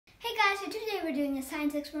Hey guys, so today we're doing a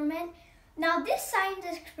science experiment. Now this science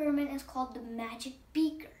experiment is called the magic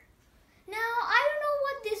beaker. Now I don't know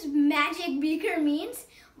what this magic beaker means,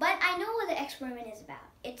 but I know what the experiment is about.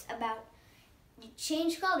 It's about you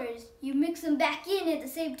change colors, you mix them back in at the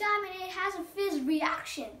same time, and it has a fizz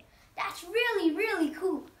reaction. That's really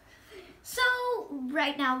cool. So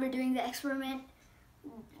right now we're doing the experiment.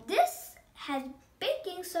 This has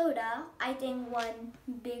baking soda, I think 1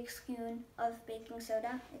 big spoon of baking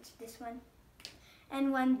soda, it's this one,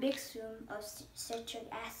 and 1 big spoon of citric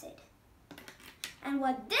acid. And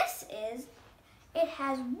what this is, it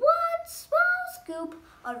has 1 small scoop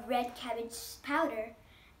of red cabbage powder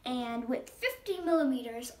and with 50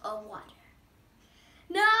 millimeters of water.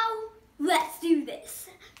 Now, let's do this.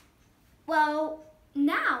 Well,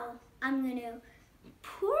 now I'm gonna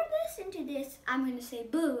pour this into this. I'm gonna say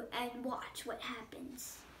blue and watch what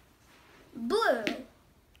happens. Blue.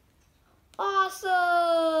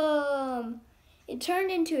 Awesome! It turned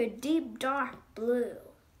into a deep dark blue.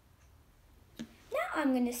 Now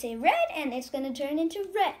I'm gonna say red and it's gonna turn into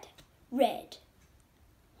red. Red.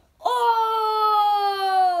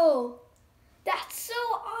 Oh! That's so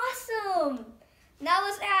awesome! Now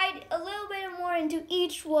let's add a little bit more into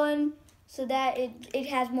each one so that it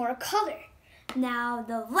has more color. Now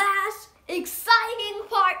the last exciting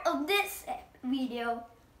part of this video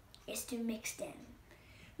is to mix them.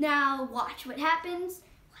 Now watch what happens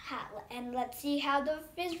and let's see how the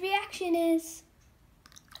fizz reaction is.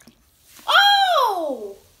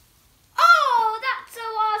 Oh! Oh, that's so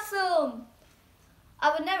awesome!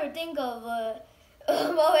 I would never think of an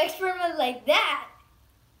experiment like that.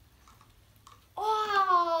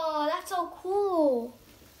 Oh, that's so cool.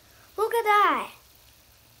 Look at that.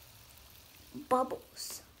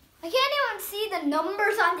 Bubbles. I can't even see the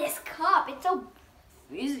numbers on this cup. It's so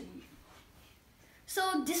fizzy.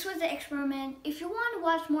 So this was the experiment. If you want to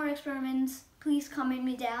watch more experiments, please comment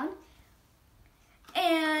me down.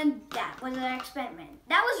 And that was our experiment.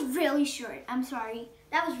 That was really short. I'm sorry.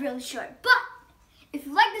 That was really short. But if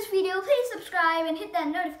you like this video, please subscribe and hit that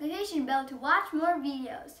notification bell to watch more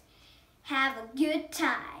videos. Have a good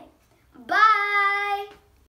time. Bye.